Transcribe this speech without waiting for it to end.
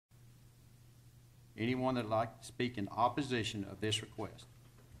anyone that would like to speak in opposition of this request?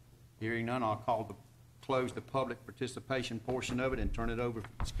 Hearing none, I'll close the public participation portion of it and turn it over for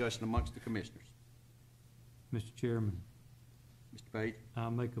discussion amongst the commissioners. Mr. Chairman, Mr. Page? I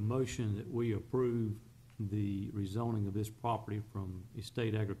make a motion that we approve the rezoning of this property from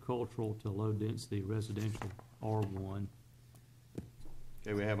estate agricultural to low-density residential R1.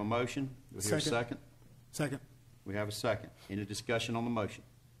 Okay, we have a motion. Do we hear a second? Second. We have a second. Any discussion on the motion?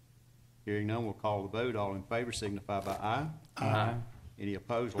 Hearing none, we'll call the vote. All in favor signify by aye. Aye. Any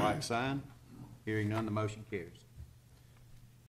opposed, like sign. Hearing none, the motion carries.